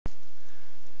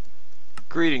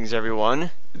Greetings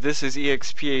everyone, this is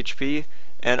ExpHP,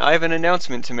 and I have an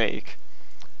announcement to make.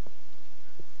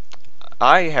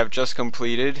 I have just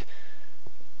completed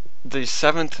the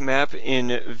 7th map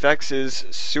in Vechs's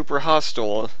Super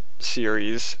Hostile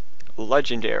series,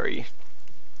 Legendary.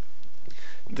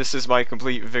 This is my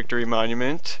complete victory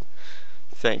monument.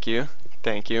 Thank you,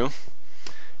 thank you.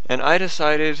 And I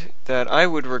decided that I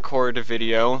would record a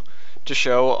video to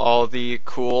show all the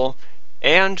cool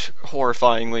and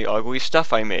horrifyingly ugly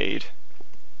stuff I made,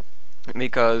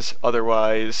 because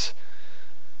otherwise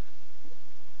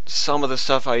some of the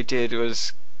stuff I did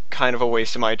was kind of a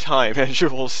waste of my time, as you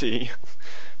will see.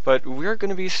 But we're going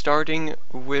to be starting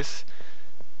with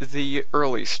the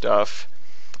early stuff,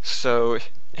 so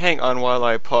hang on while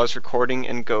I pause recording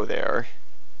and go there.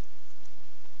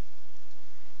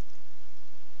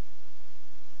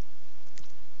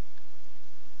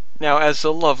 Now, as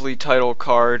the lovely title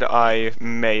card I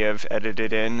may have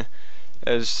edited in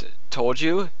has told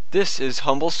you, this is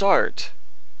Humble Start.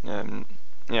 Yeah,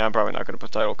 I'm probably not going to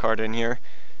put title card in here.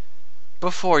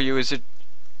 Before you is a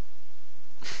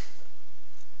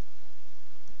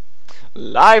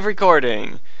live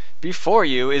recording. Before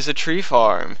you is a tree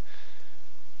farm.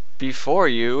 Before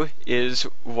you is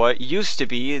what used to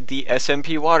be the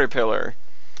SMP water pillar,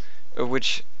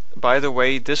 which, by the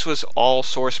way, this was all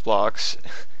source blocks.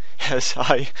 As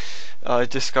I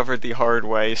discovered the hard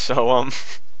way, so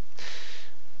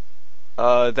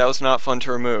that was not fun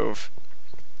to remove.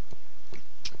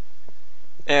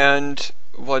 And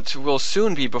what will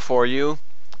soon be before you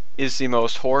is the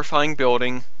most horrifying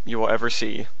building you will ever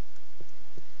see.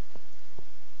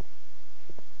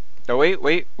 Oh,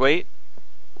 wait.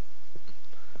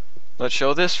 Let's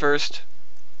show this first,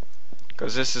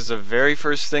 because this is the very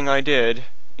first thing I did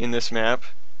in this map.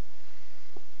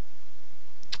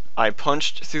 I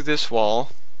punched through this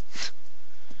wall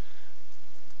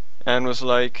and was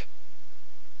like,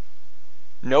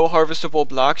 no harvestable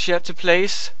blocks yet to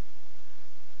place?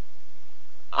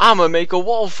 I'ma make a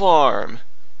wool farm!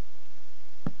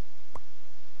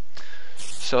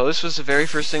 So this was the very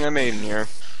first thing I made in here.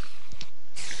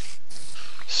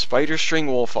 Spider string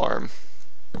wool farm.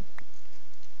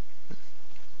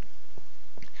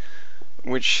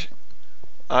 Which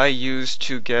I used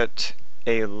to get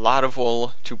a lot of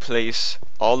wool to place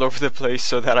all over the place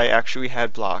so that I actually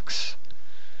had blocks.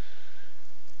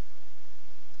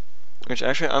 Which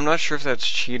actually, I'm not sure if that's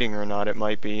cheating or not, it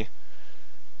might be.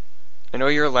 I know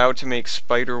you're allowed to make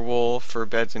spider wool for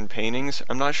beds and paintings.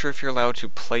 I'm not sure if you're allowed to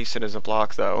place it as a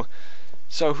block though.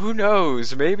 So who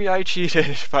knows, maybe I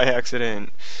cheated by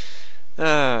accident.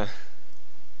 Righto,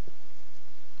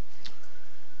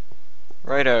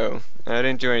 I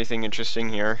didn't do anything interesting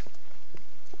here.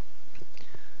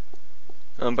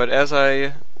 But as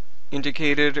I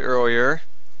indicated earlier,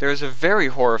 there's a very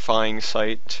horrifying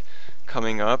sight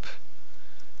coming up.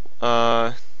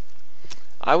 I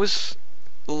was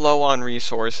low on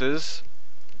resources,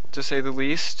 to say the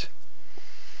least.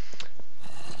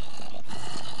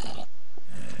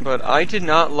 But I did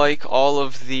not like all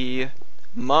of the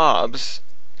mobs.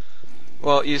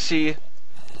 Well, you see,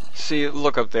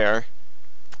 look up there.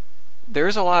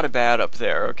 There's a lot of bad up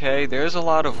there, okay? There's a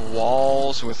lot of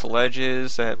walls with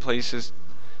ledges that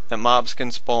mobs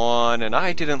can spawn, and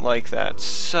I didn't like that,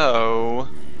 so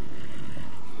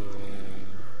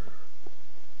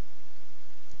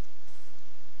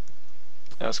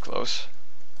that was close.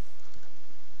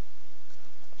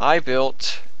 I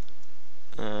built,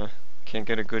 can't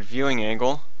get a good viewing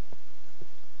angle.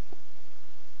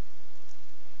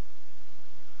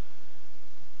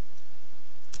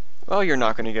 Well, you're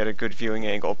not going to get a good viewing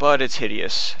angle, but it's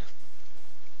hideous.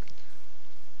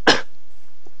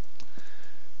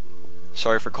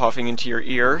 Sorry for coughing into your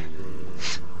ear.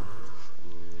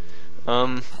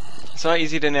 It's not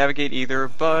easy to navigate either,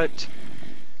 but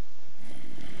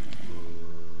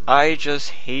I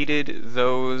just hated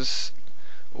those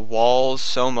walls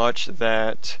so much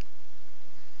that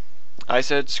I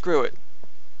said, screw it.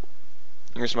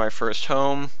 Here's my first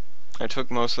home. I took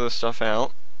most of the stuff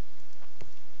out.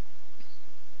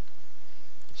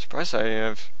 Surprised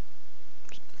I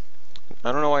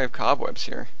don't know why I have cobwebs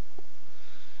here.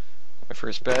 My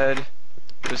first bed,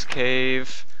 this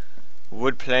cave,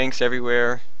 wood planks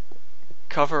everywhere,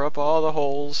 cover up all the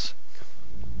holes.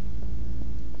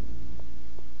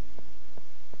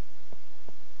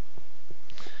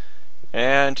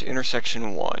 And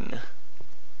intersection 1.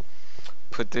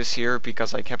 Put this here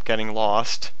because I kept getting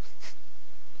lost.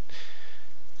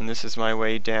 And this is my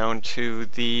way down to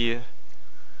the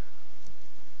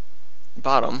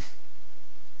bottom,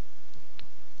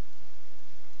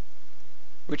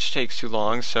 which takes too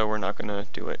long, so we're not going to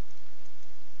do it.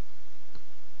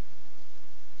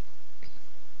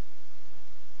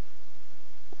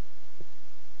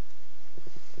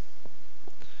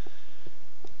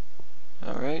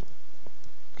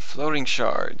 Mining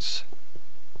shards.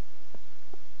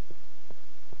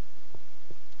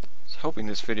 I was hoping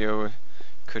this video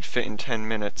could fit in 10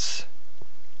 minutes.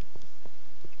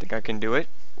 Think I can do it?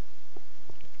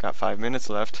 Got 5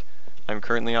 minutes left. I'm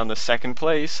currently on the second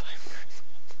place.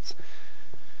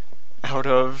 Out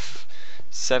of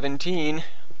 17.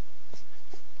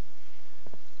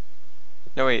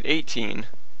 No wait, 18.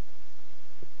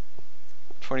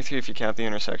 23 if you count the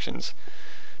intersections.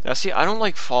 Now see, I don't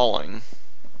like falling.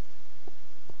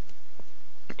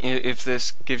 If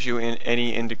this gives you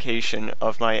any indication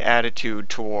of my attitude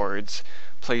towards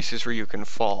places where you can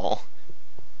fall.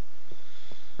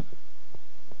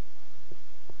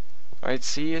 Alright,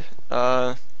 see,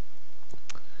 my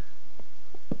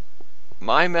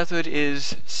method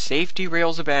is safety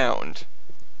rails abound.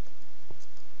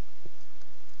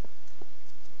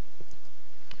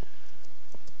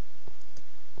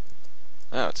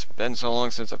 Wow, it's been so long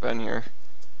since I've been here.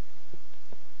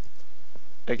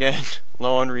 Again,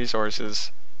 low on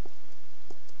resources.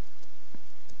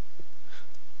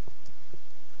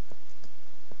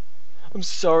 I'm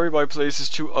sorry my place is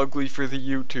too ugly for the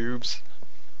YouTubes.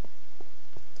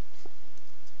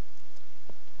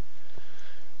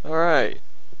 Alright.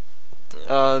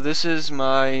 This is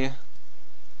my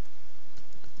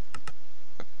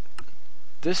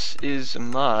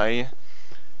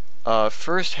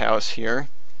first house here,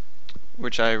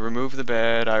 which I removed the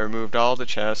bed, I removed all the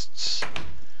chests,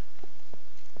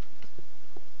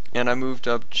 and I moved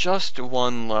up just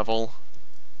one level,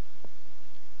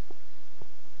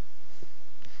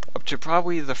 up to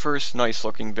probably the first nice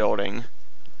looking building.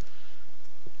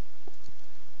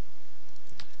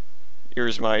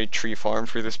 Here's my tree farm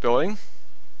for this building.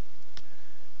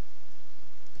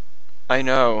 I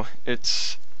know,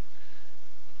 it's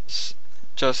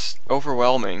just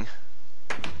overwhelming.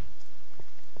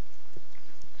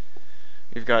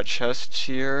 We've got chests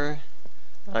here.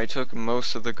 I took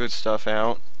most of the good stuff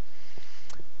out.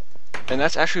 And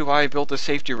that's actually why I built the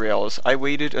safety rails. I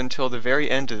waited until the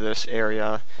very end of this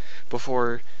area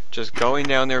before just going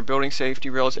down there, building safety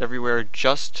rails everywhere,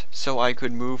 just so I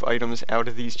could move items out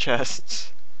of these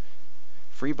chests.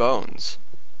 Free bones.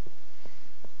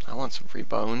 I want some free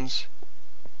bones.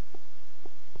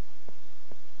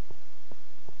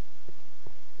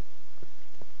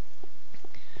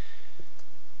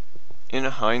 In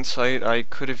hindsight, I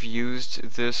could have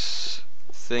used this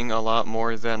thing a lot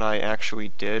more than I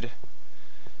actually did,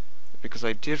 because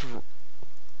I did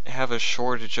have a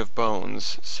shortage of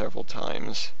bones several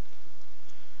times.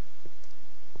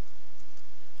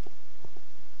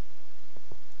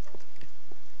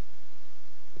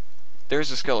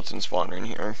 There's a skeleton spawner in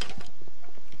here.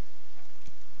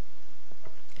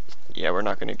 Yeah, we're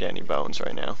not going to get any bones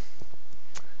right now.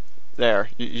 There,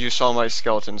 you saw my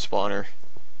skeleton spawner.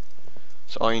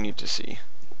 That's all you need to see.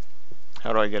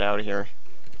 How do I get out of here?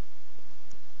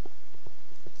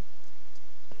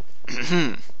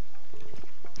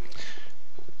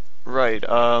 Right,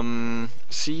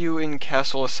 see you in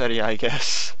Castle Assetti, I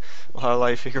guess, while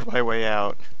I figure my way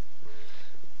out.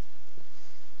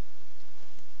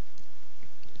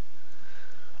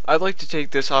 I'd like to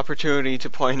take this opportunity to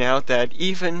point out that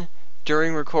even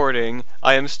during recording,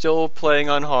 I am still playing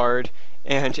on hard,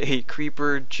 and a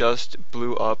creeper just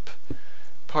blew up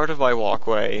part of my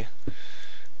walkway.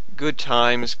 Good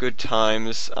times, good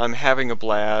times. I'm having a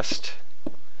blast.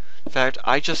 In fact,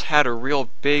 I just had a real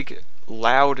big,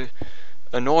 loud,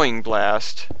 annoying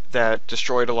blast that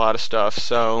destroyed a lot of stuff,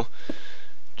 so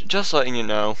just letting you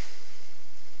know.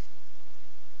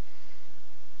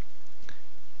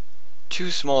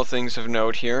 Two small things of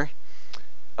note here.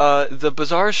 The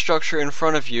bizarre structure in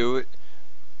front of you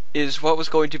is what was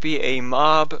going to be a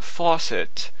mob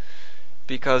faucet,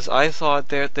 because I thought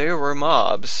that there were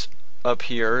mobs up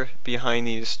here behind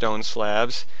these stone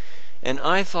slabs, and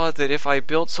I thought that if I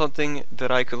built something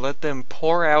that I could let them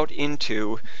pour out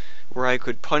into, where I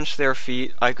could punch their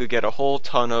feet, I could get a whole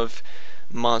ton of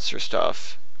monster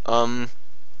stuff.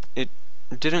 It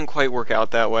didn't quite work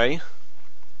out that way,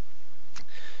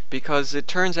 because it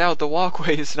turns out the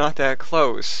walkway is not that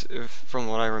close, from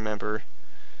what I remember.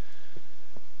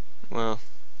 Well,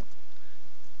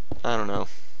 I don't know.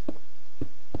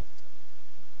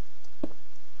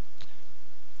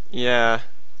 Yeah,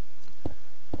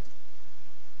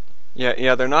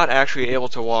 they're not actually able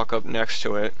to walk up next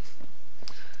to it.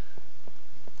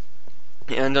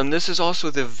 And this is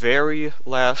also the very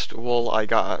last wool I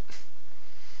got.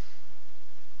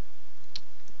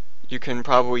 You can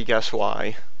probably guess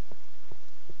why.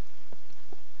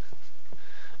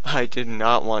 I did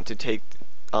not want to take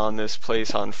on this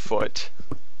place on foot.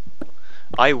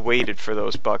 I waited for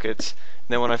those buckets.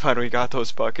 And then when I finally got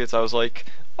those buckets, I was like,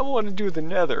 I want to do the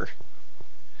nether.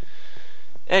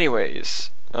 Anyways,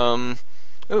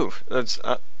 ooh,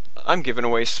 I'm giving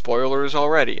away spoilers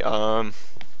already.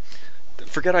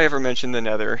 Forget I ever mentioned the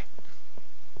nether.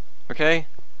 Okay?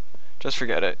 Just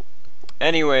forget it.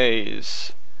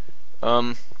 Anyways,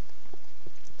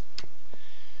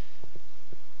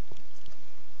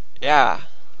 yeah.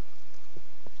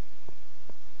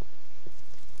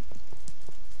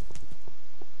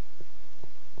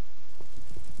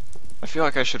 I feel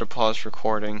like I should have paused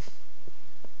recording.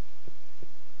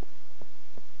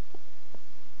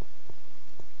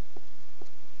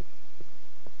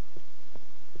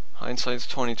 Hindsight's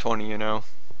 20/20, you know.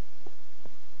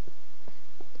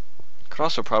 Could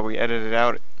also probably edit it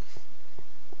out,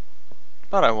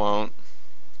 but I won't.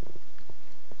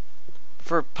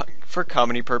 For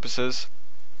comedy purposes.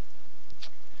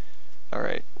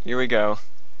 Alright, here we go.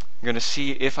 I'm gonna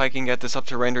see if I can get this up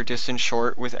to render distance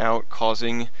short without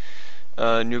causing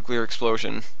a nuclear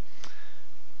explosion.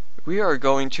 We are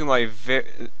going to my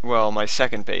my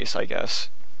second base, I guess.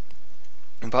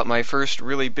 But my first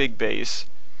really big base.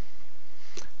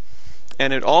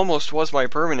 And it almost was my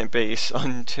permanent base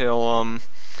until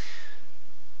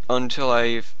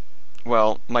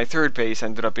my third base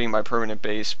ended up being my permanent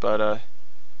base, but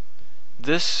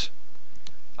this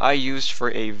I used for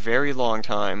a very long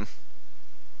time.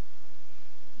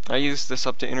 I used this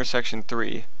up to intersection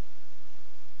 3.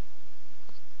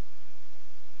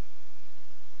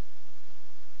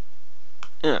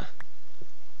 Yeah.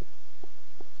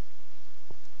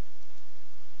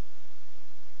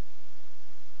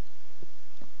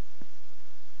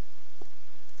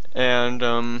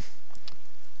 And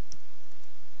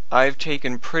I've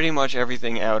taken pretty much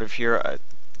everything out of here.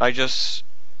 I just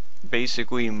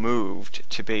basically moved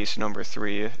to base number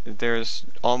 3. There's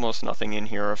almost nothing in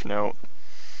here of note.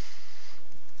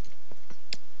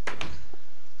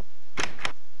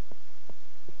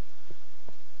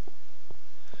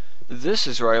 This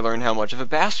is where I learned how much of a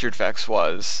bastard Vechs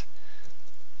was.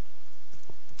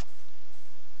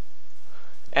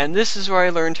 And this is where I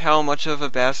learned how much of a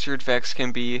bastard Vechs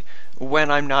can be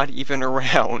when I'm not even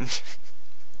around.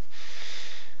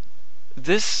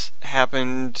 This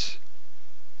happened,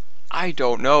 I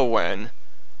don't know when.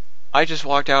 I just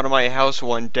walked out of my house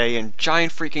one day and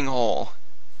giant freaking hole.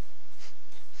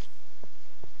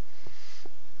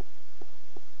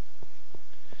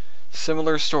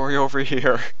 Similar story over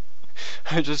here.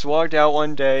 I just walked out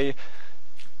one day,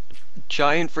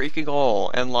 giant freaking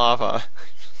hole and lava.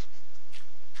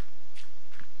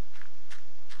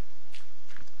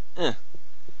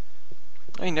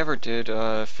 I never did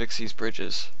fix these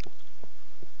bridges.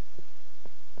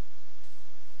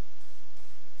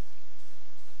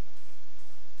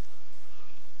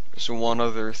 There's one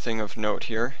other thing of note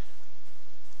here.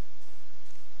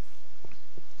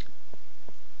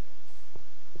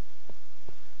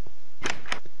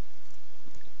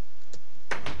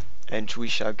 And we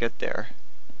shall get there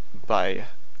by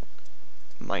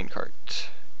minecart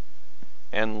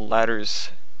and ladders.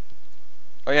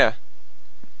 Oh yeah.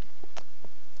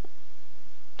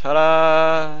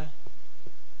 Ta-da!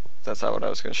 That's not what I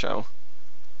was going to show.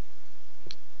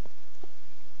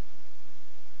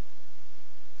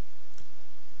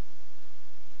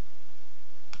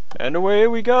 And away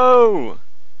we go!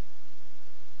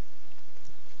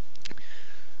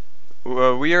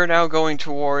 We are now going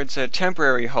towards a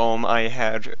temporary home I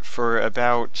had for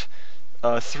about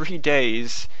 3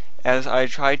 days as I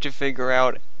tried to figure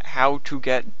out how to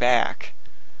get back.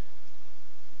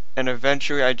 And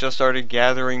eventually I just started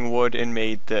gathering wood and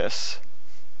made this.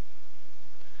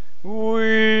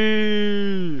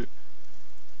 Whee!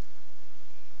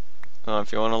 Oh, I'm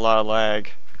feeling a lot of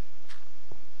lag.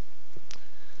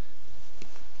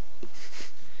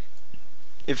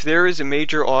 If there is a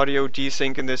major audio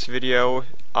desync in this video,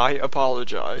 I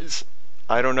apologize.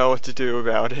 I don't know what to do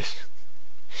about it.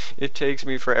 It takes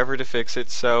me forever to fix it,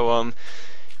 so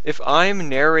if I'm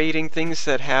narrating things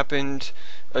that happened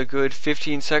a good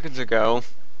 15 seconds ago,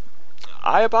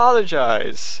 I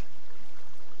apologize.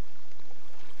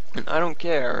 And I don't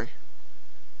care,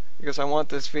 because I want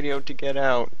this video to get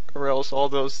out, or else all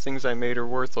those things I made are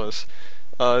worthless.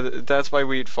 That's my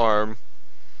wheat farm.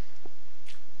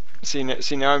 See,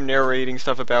 now I'm narrating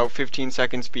stuff about 15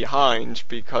 seconds behind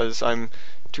because I'm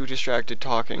too distracted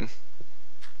talking.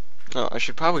 Oh, I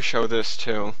should probably show this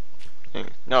too.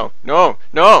 No, no,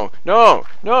 no, no,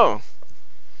 no!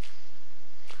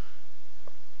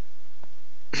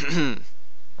 You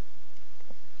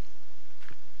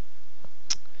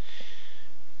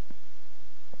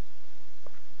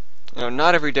know,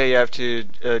 not every day you have to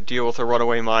deal with a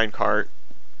runaway minecart.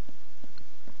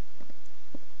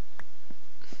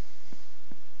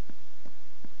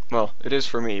 It is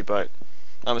for me, but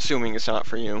I'm assuming it's not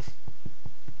for you.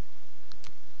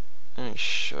 I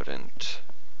shouldn't.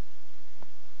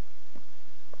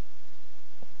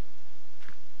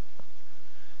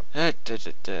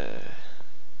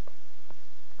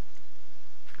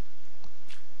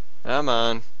 Come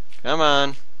on. Come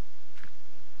on.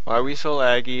 Why are we so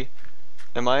laggy?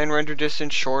 Am I in render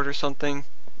distance short or something?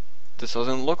 This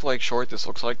doesn't look like short, this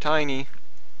looks like tiny.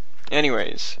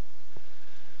 Anyways.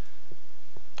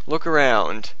 Look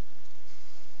around.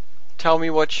 Tell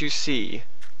me what you see.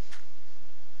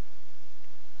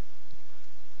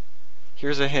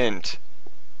 Here's a hint.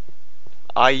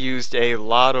 I used a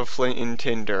lot of flint and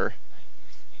tinder.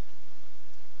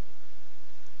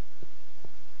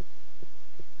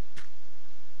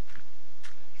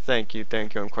 Thank you,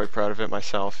 I'm quite proud of it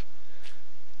myself.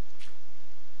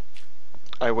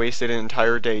 I wasted an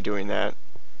entire day doing that.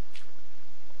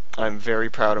 I'm very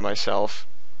proud of myself.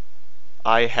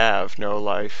 I have no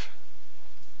life.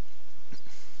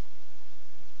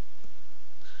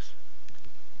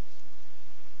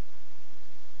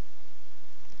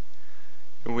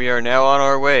 We are now on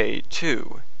our way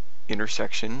to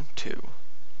intersection 2.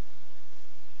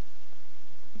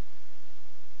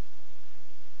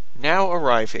 Now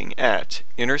arriving at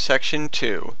intersection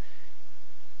 2.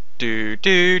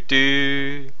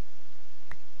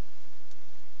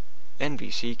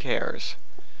 NBC cares.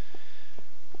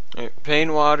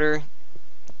 Pain water.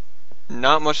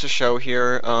 Not much to show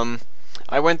here.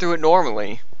 I went through it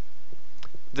normally.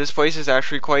 This place is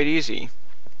actually quite easy.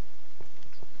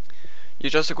 You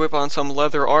just equip on some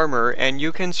leather armor and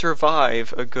you can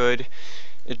survive a good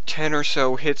 10 or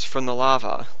so hits from the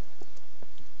lava.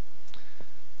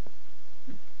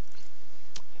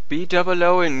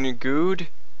 B-double-O and Good?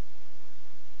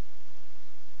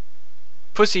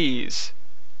 Pussies!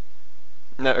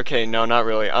 No, okay, no, not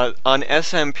really. On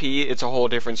SMP, it's a whole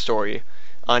different story.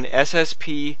 On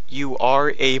SSP, you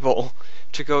are able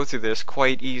to go through this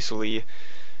quite easily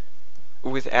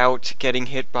without getting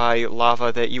hit by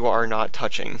lava that you are not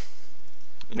touching.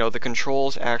 You know, the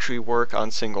controls actually work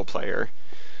on single player.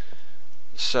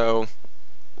 So,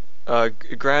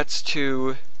 congrats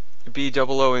to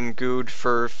B-double-O and Good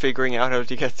for figuring out how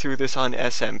to get through this on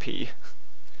SMP.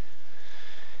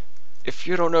 If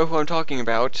you don't know who I'm talking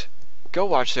about, go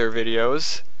watch their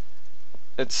videos.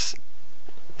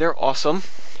 They're awesome.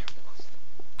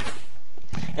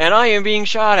 And I am being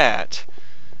shot at.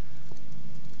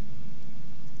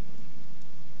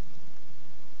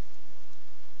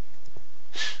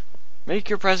 Make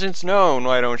your presence known,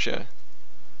 why don't you?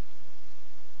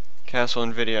 Castle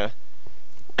Nvidia.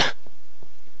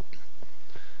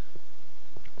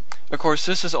 Of course,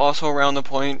 this is also around the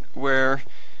point where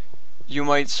you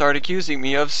might start accusing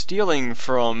me of stealing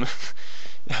from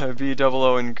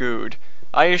B-double-O and Good.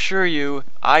 I assure you,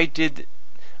 I did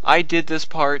this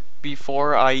part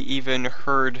before I even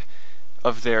heard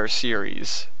of their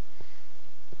series.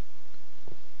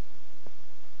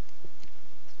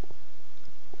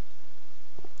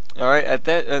 Alright,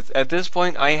 at this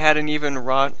point, I hadn't even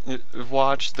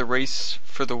watched the Race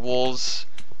for the Wolves.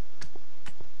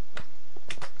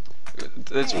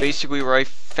 That's basically where I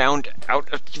found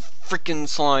out of the frickin'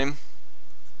 slime.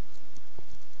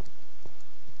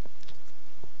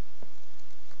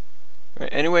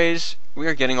 Right, anyways, we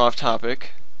are getting off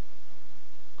topic.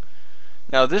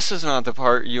 Now, this is not the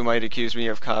part you might accuse me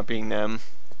of copying them.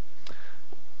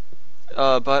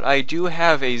 But I do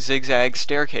have a zigzag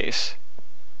staircase.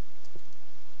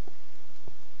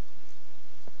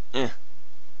 If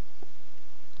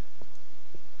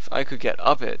I could get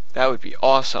up it, that would be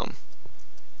awesome.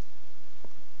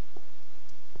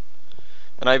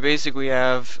 And I basically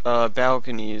have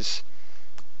balconies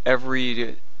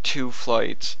every 2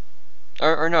 flights.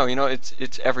 Or no, you know,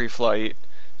 it's every flight.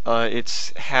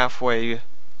 It's halfway.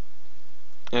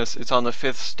 Yes, it's on the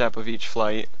 5th step of each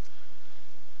flight.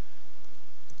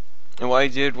 And what I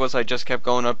did was I just kept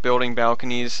going up, building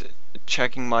balconies,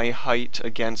 checking my height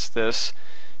against this,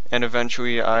 and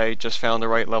eventually I just found the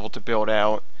right level to build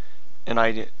out, and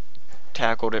I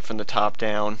tackled it from the top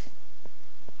down.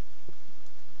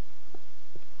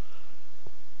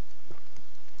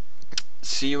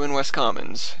 See you in West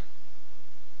Commons.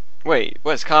 Wait,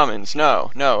 West Commons?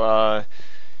 No,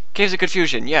 Caves of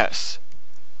Confusion, yes.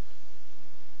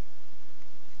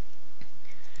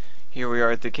 Here we are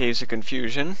at the Caves of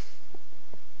Confusion.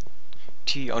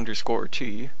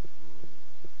 T_T.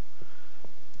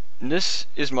 This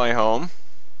is my home.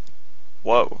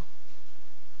 Whoa.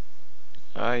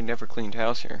 I never cleaned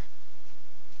house here.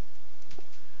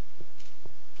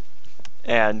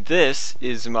 And this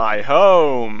is my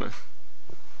home.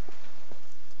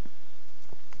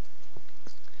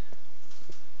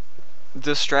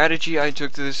 the strategy I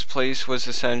took to this place was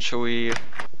essentially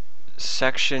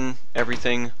section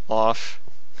everything off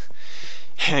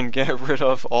and get rid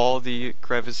of all the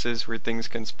crevices where things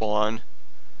can spawn.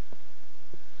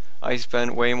 I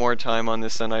spent way more time on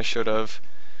this than I should have.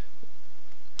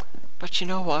 But you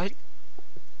know what?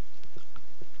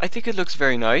 I think it looks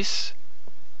very nice.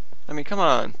 I mean, come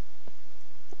on.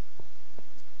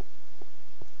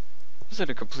 Was it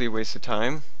a complete waste of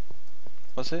time?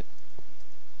 Was it?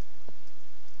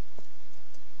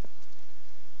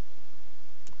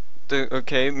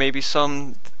 Okay, maybe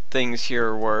some things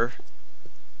here were.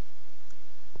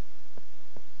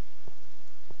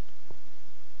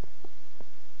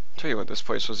 Tell you what this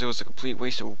place was. It was a complete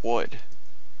waste of wood.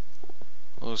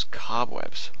 All those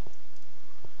cobwebs.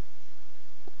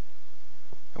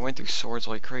 I went through swords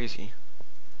like crazy.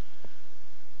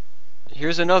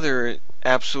 Here's another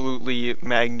absolutely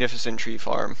magnificent tree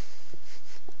farm.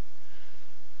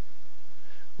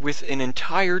 With an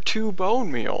entire 2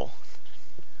 bone meal.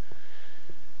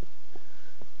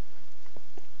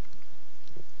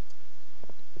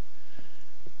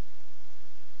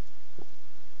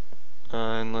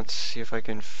 And let's see if I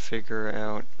can figure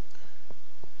out.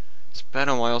 It's been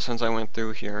a while since I went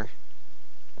through here.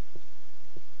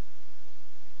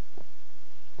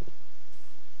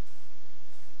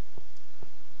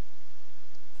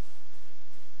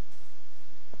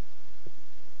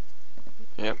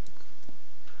 Yep.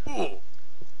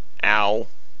 Ow.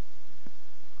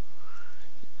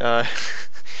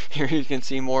 Here you can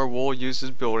see more wool used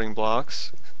as building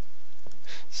blocks.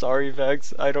 Sorry,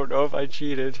 Vechs, I don't know if I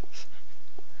cheated.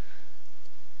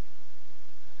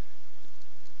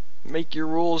 Make your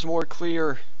rules more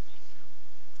clear.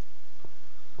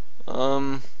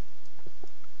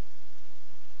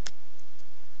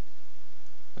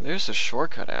 There's a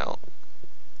shortcut out.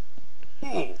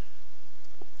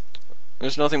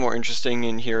 There's nothing more interesting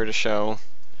in here to show.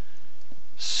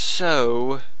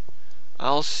 So,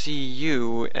 I'll see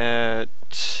you at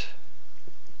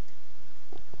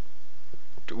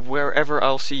wherever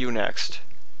I'll see you next.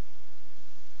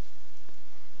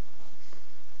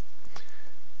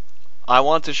 I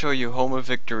want to show you Home of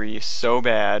Victory so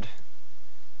bad.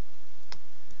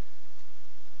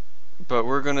 But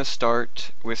we're gonna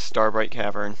start with Starbright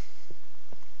Cavern.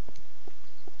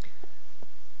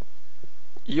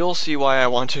 You'll see why I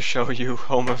want to show you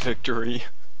Home of Victory.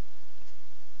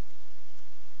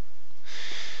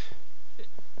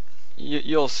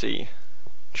 You'll see.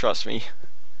 Trust me.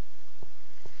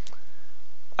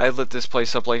 I lit this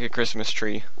place up like a Christmas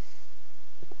tree.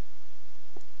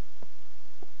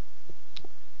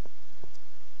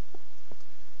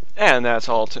 And that's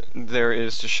all there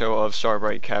is to show of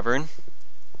Starbright Cavern.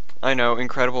 I know,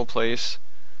 incredible place.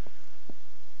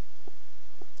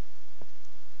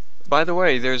 By the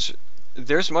way, there's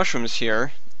mushrooms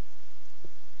here.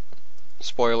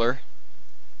 Spoiler.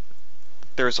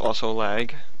 There's also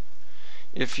lag.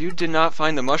 If you did not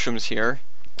find the mushrooms here,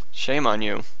 shame on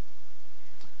you.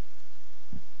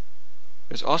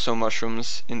 There's also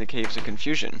mushrooms in the Caves of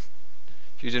Confusion.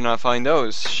 If you did not find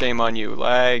those, shame on you.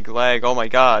 Lag, lag, oh my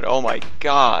god, oh my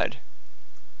god.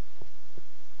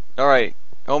 Alright,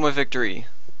 Home of Victory.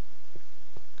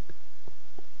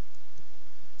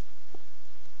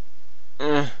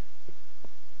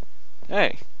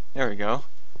 Hey, there we go.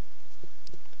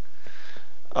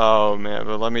 Oh man,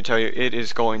 but let me tell you, it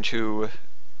is going to...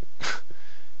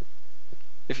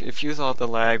 if you thought the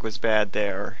lag was bad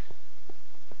there...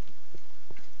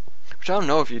 Which I don't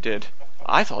know if you did.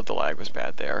 I thought the lag was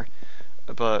bad there.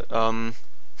 But,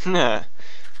 nah.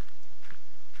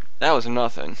 That was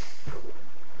nothing.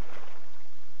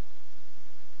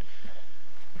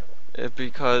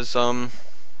 Because,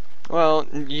 well,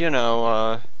 you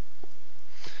know,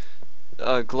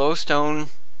 glowstone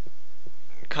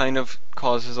kind of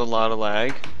causes a lot of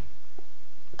lag.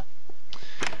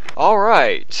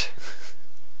 Alright.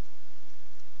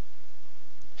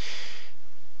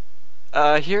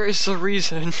 Here is the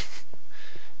reason,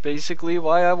 basically,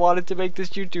 why I wanted to make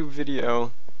this YouTube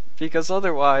video. Because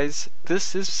otherwise,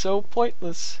 this is so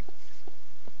pointless.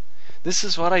 This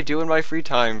is what I do in my free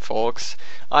time, folks.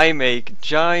 I make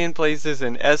giant places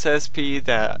in SSP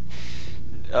that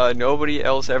nobody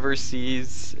else ever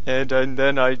sees, and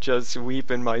then I just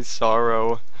weep in my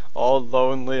sorrow. All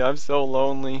lonely, I'm so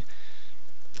lonely.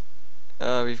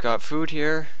 We've got food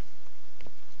here.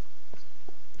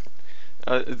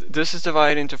 This is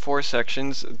divided into 4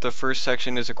 sections. The first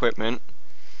section is equipment.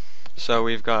 So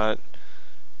we've got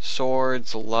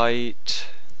swords, light,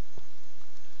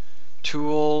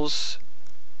 tools,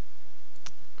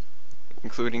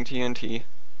 including TNT,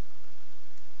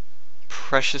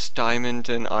 precious diamond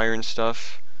and iron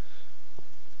stuff,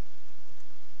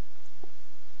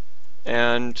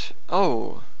 And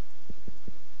oh,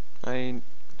 I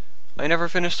never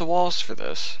finished the walls for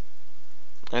this.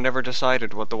 I never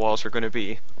decided what the walls were going to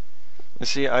be. You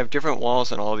see, I have different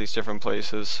walls in all these different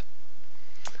places.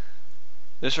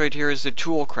 This right here is the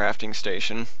tool crafting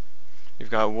station. You've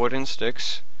got wood and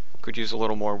sticks. Could use a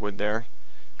little more wood there.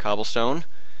 Cobblestone.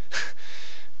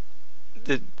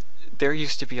 There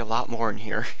used to be a lot more in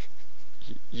here.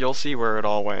 You'll see where it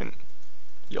all went.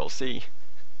 You'll see.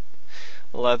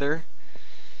 Leather.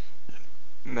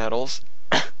 Metals.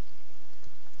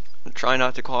 Try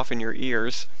not to cough in your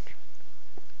ears.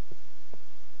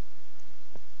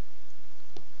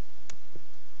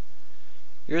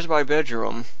 Here's my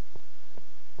bedroom.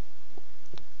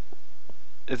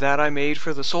 That I made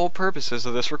for the sole purposes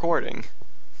of this recording.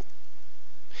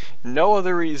 No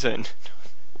other reason.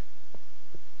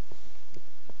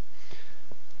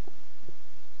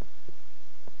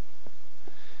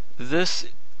 This,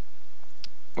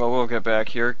 well, we'll get back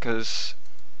here, because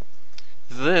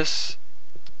this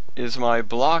is my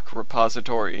block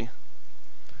repository.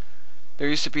 There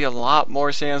used to be a lot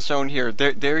more sandstone here.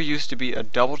 There used to be a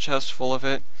double chest full of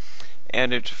it,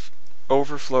 and it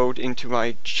overflowed into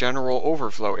my general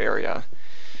overflow area.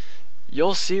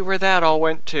 You'll see where that all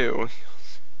went to.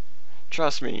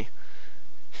 Trust me.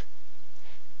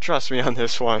 Trust me on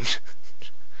this one.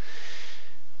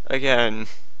 Again,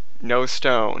 no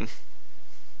stone.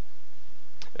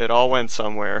 It all went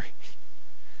somewhere.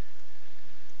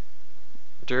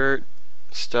 Dirt,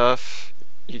 stuff,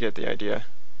 you get the idea.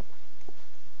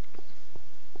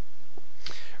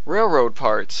 Railroad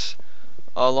parts,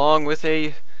 along with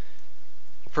a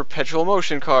perpetual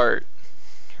motion cart.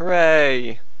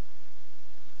 Hooray!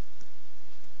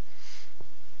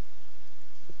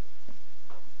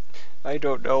 I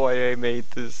don't know why I made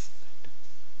this.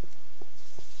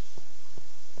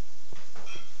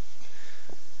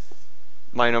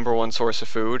 My #1 source of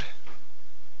food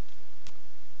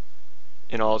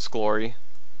in all its glory.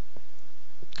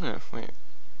 Oh, wait.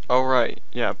 Oh, right.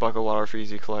 Yeah, bucket water for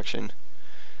easy collection.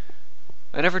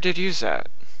 I never did use that.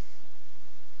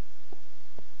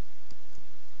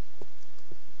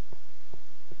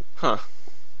 Huh.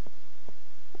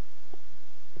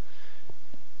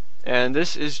 And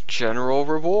this is general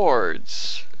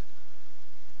rewards.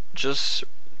 Just,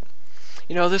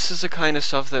 you know, this is the kind of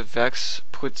stuff that Vechs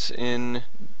puts in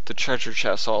the treasure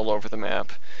chests all over the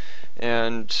map.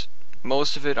 And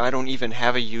most of it I don't even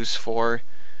have a use for.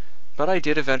 But I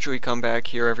did eventually come back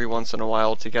here every once in a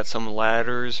while to get some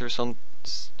ladders or some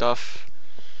stuff.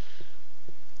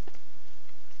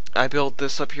 I built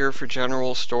this up here for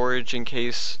general storage in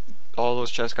case all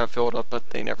those chests got filled up,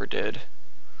 but they never did.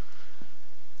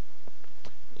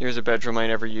 Here's a bedroom I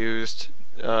never used.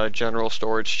 General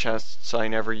storage chests I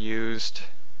never used.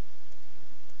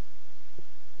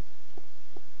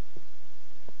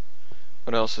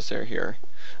 What else is there here?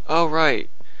 Oh, right.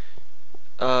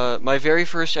 My very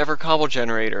first ever cobble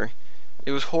generator.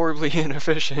 It was horribly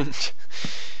inefficient.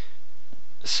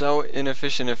 So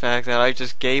inefficient, in fact, that I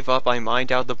just gave up. I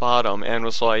mined out the bottom and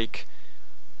was like,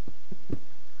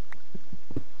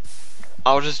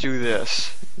 I'll just do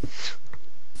this.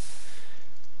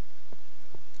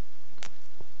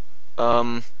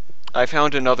 I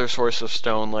found another source of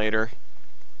stone later.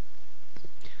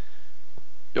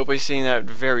 You'll be seeing that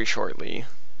very shortly.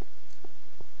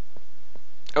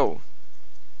 Oh,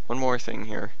 one more thing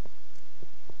here.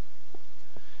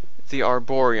 The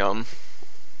Arboreum.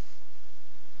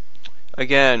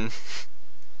 Again,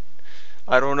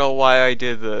 I don't know why I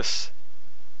did this.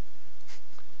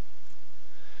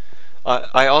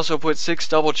 I also put 6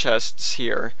 double chests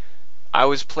here. I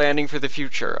was planning for the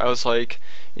future. I was like,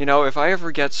 you know, if I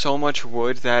ever get so much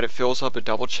wood that it fills up a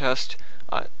double chest,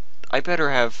 I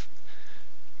better have,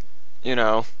 you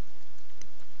know,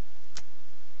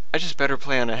 I just better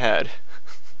plan ahead.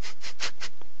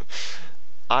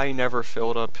 I never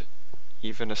filled up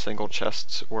even a single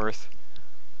chest's worth.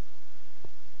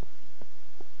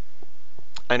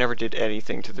 I never did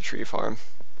anything to the tree farm.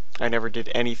 I never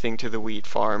did anything to the wheat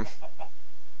farm.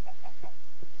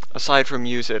 Aside from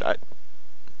use it,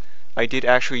 I did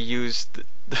actually use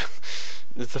the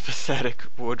pathetic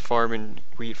wood farm and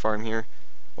wheat farm here.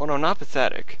 Well, no, not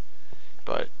pathetic,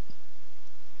 but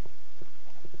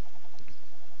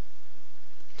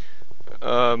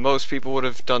most people would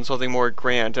have done something more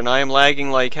grand, and I am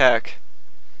lagging like heck.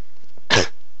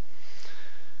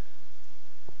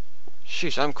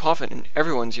 Sheesh, I'm coughing in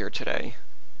everyone's ear today.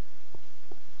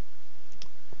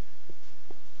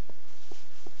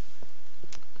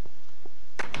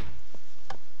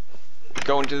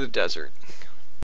 Going to the desert.